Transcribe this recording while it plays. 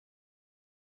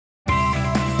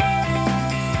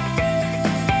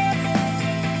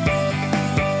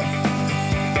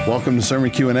Welcome to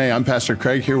Sermon Q&A. I'm Pastor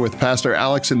Craig here with Pastor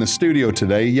Alex in the studio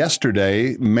today.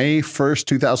 Yesterday, May 1st,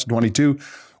 2022,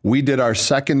 we did our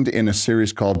second in a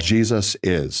series called Jesus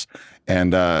Is.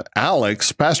 And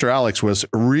Pastor Alex was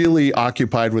really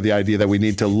occupied with the idea that we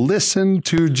need to listen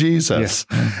to Jesus.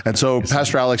 Yes. And so, yes,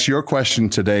 Pastor Alex, your question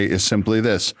today is simply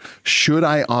this: should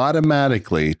I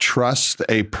automatically trust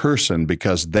a person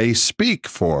because they speak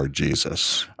for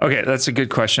Jesus? Okay, that's a good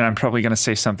question. I'm probably going to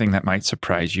say something that might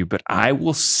surprise you, but I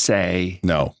will say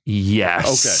no.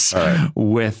 Yes. Okay. All right.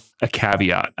 With a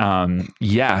caveat.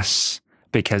 Yes.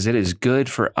 Because it is good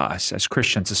for us as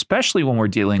Christians, especially when we're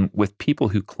dealing with people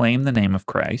who claim the name of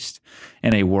Christ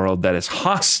in a world that is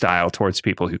hostile towards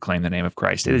people who claim the name of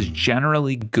Christ. It is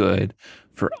generally good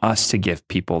for us to give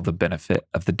people the benefit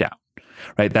of the doubt,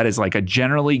 right? That is like a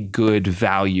generally good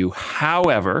value.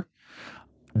 However,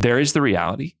 there is the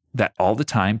reality that all the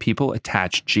time people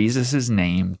attach Jesus's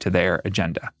name to their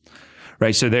agenda,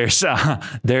 right? So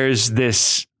there's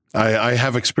this. I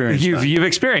have experienced that. You've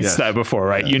experienced that before,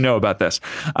 right? Yes. You know about this.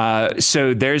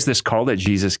 So there's this call that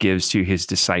Jesus gives to his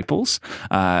disciples.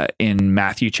 In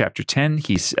Matthew chapter 10,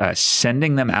 he's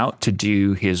sending them out to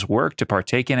do his work, to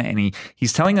partake in it. And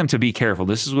he's telling them to be careful.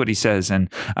 This is what he says in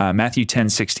Matthew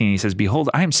 10:16. He says, "Behold,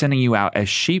 I am sending you out as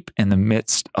sheep in the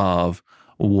midst of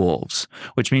wolves,"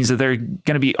 which means that there are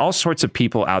going to be all sorts of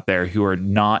people out there who are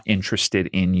not interested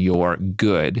in your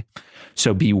good.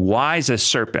 So be wise as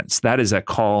serpents. That is a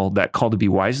call. That call to be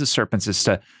wise as serpents is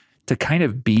to kind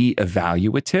of be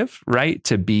evaluative, right?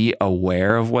 To be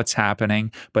aware of what's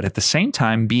happening, but at the same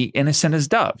time, be innocent as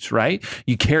doves, right?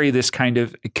 You carry this kind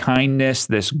of kindness,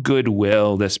 this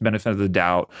goodwill, this benefit of the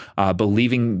doubt,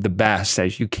 believing the best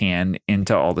as you can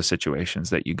into all the situations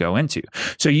that you go into.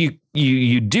 So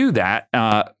you do that,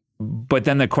 but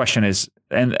then the question is,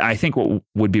 and I think what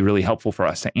would be really helpful for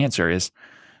us to answer is,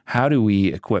 how do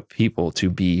we equip people to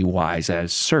be wise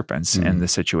as serpents in the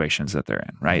situations that they're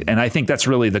in, right? And I think that's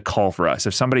really the call for us.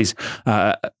 If somebody's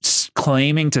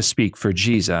claiming to speak for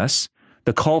Jesus,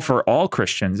 the call for all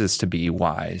Christians is to be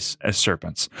wise as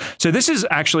serpents. So this is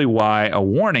actually why a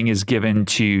warning is given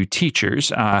to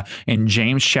teachers. In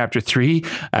James chapter 3,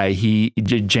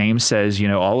 James says,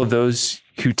 all of those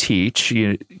who teach,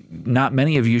 not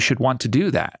many of you should want to do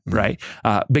that, right?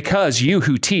 Because you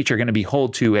who teach are going to be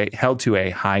held to a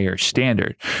higher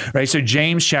standard, right? So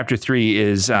James chapter 3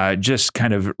 is just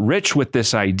kind of rich with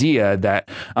this idea that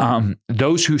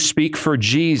those who speak for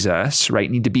Jesus,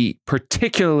 right, need to be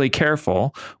particularly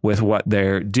careful with what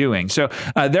they're doing. So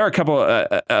there are a couple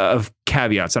of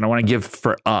caveats that I want to give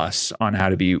for us on how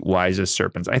to be wise as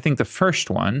serpents. I think the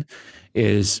first one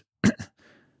is,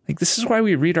 this is why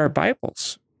we read our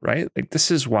Bibles, right? This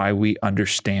is why we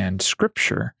understand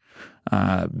Scripture,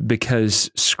 because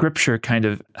Scripture kind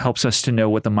of helps us to know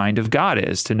what the mind of God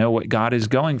is, to know what God is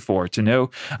going for, to know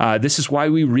this is why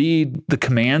we read the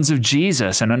commands of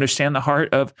Jesus and understand the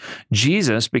heart of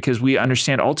Jesus, because we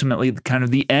understand ultimately kind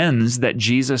of the ends that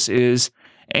Jesus is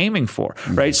aiming for,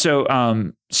 right? So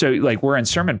like we're in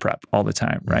sermon prep all the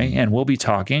time, right? And we'll be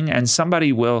talking, and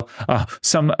somebody will,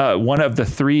 one of the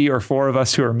 3 or 4 of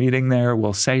us who are meeting there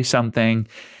will say something,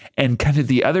 and kind of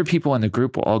the other people in the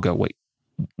group will all go, wait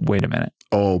a minute.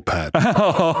 Oh, Pat.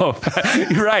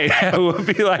 You're right. We'll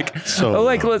be like,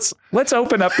 let's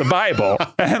open up the Bible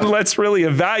and let's really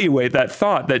evaluate that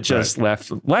thought that just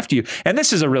left you. And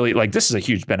this is this is a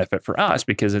huge benefit for us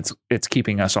because it's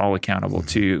keeping us all accountable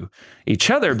to each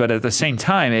other. But at the same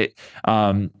time,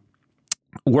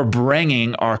 we're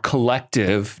bringing our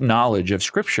collective knowledge of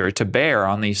Scripture to bear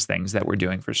on these things that we're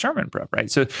doing for sermon prep,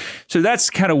 right? So that's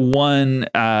kind of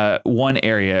one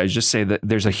area. I just say that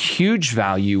there's a huge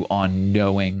value on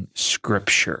knowing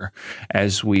Scripture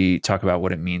as we talk about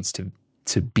what it means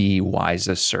to be wise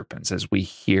as serpents, as we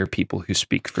hear people who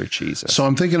speak for Jesus. So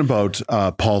I'm thinking about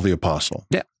Paul the Apostle.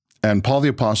 Yeah. And Paul the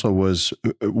Apostle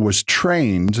was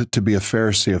trained to be a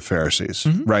Pharisee of Pharisees,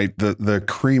 right? The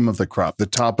cream of the crop, the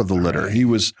top of the litter. Right.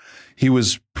 He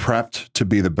was prepped to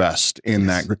be the best in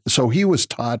that. So he was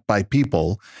taught by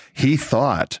people he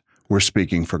thought were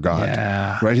speaking for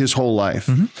God, right? His whole life.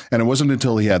 And it wasn't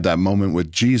until he had that moment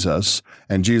with Jesus,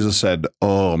 and Jesus said,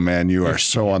 "Oh man, you are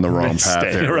so on the wrong path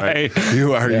there, right?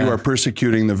 You are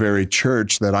persecuting the very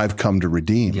church that I've come to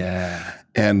redeem." Yeah.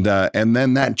 And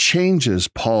then that changes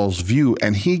Paul's view,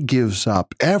 and he gives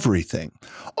up everything,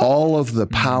 all of the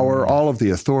power, all of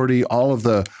the authority, all of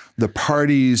the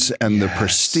parties and the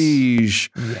prestige.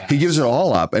 He gives it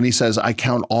all up, and he says, "I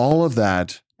count all of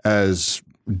that as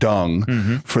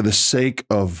dung for the sake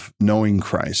of knowing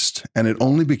Christ." And it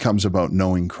only becomes about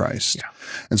knowing Christ.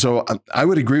 And so I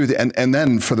would agree with you. And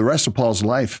then for the rest of Paul's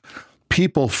life,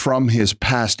 people from his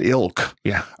past ilk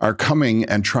are coming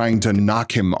and trying to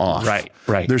knock him off.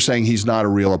 Right. They're saying he's not a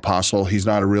real apostle. He's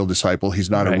not a real disciple. He's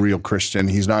not a real Christian.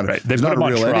 He's not. They put him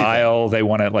on trial. They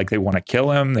want to kill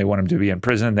him. They want him to be in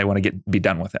prison. They want to be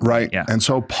done with him. Right. Yeah. And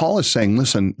so Paul is saying,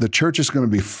 listen, the church is going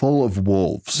to be full of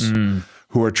wolves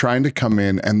who are trying to come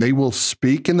in, and they will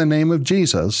speak in the name of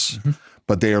Jesus,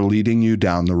 but they are leading you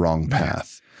down the wrong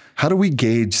path. How do we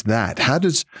gauge that?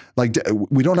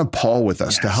 We don't have Paul with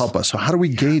us to help us. So how do we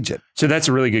gauge it? So that's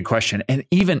a really good question. And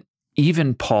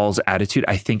even Paul's attitude,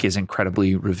 I think, is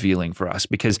incredibly revealing for us,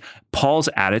 because Paul's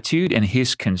attitude and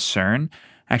his concern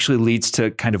actually leads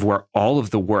to kind of where all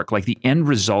of the work, like the end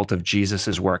result of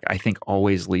Jesus's work, I think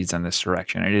always leads in this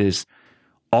direction. It is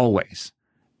always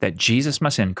that Jesus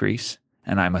must increase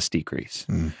and I must decrease,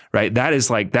 right? That is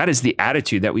the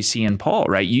attitude that we see in Paul,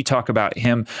 right? You talk about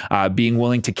him being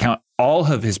willing to count all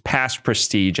of his past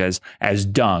prestige as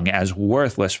dung, as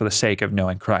worthless for the sake of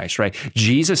knowing Christ, right?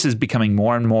 Jesus is becoming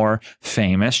more and more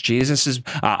famous.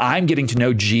 I'm getting to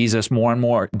know Jesus more and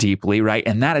more deeply, right?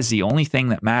 And that is the only thing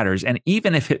that matters. And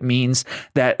even if it means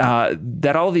that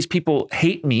all these people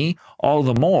hate me all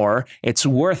the more, it's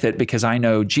worth it because I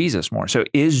know Jesus more. So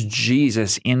is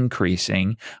Jesus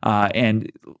increasing?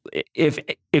 And if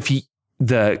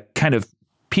the kind of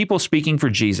people speaking for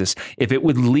Jesus, if it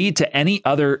would lead to any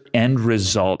other end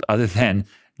result other than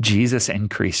Jesus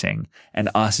increasing and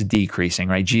us decreasing,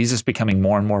 right? Jesus becoming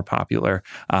more and more popular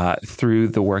through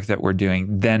the work that we're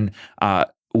doing, then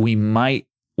we might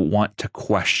want to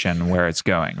question where it's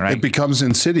going, right? It becomes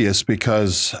insidious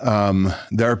because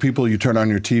there are people, you turn on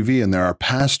your TV and there are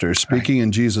pastors speaking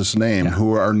in Jesus' name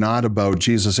who are not about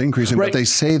Jesus increasing, but they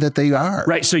say that they are.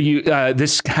 Right. So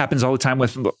this happens all the time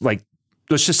with, like,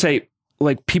 let's just say,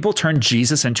 like, people turn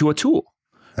Jesus into a tool,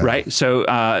 right?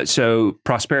 So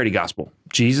prosperity gospel.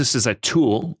 Jesus is a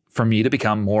tool for me to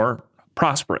become more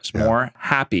prosperous, more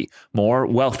happy, more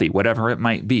wealthy, whatever it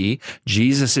might be.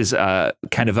 Jesus is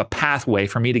kind of a pathway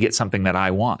for me to get something that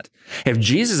I want. If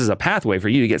Jesus is a pathway for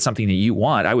you to get something that you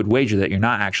want, I would wager that you're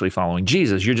not actually following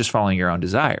Jesus. You're just following your own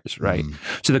desires, right?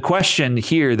 So the question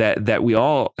here that we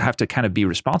all have to kind of be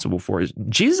responsible for is,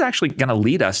 Jesus is actually going to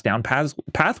lead us down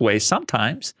pathways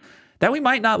sometimes that we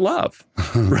might not love,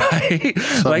 right?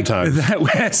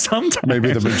 Sometimes. Sometimes.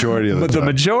 Maybe the majority of the time. The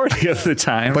majority of the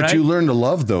time, But right? you learn to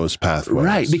love those pathways.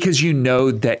 Right, because you know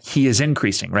that he is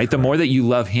increasing, right? The more that you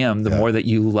love him, the more that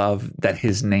you love that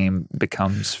his name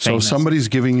becomes famous. So somebody's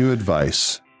giving you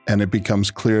advice, and it becomes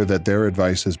clear that their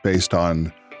advice is based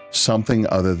on something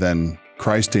other than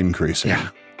Christ increasing.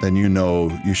 Then you know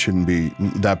you shouldn't be,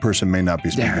 that person may not be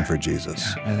speaking for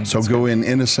Jesus. So go in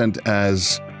innocent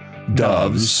as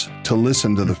doves to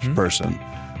listen to the person,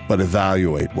 but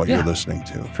evaluate what you're listening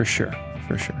to. For sure.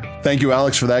 Thank you,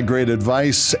 Alex, for that great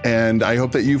advice. And I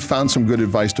hope that you've found some good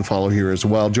advice to follow here as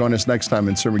well. Join us next time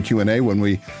in Sermon Q&A when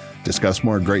we discuss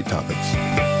more great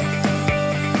topics.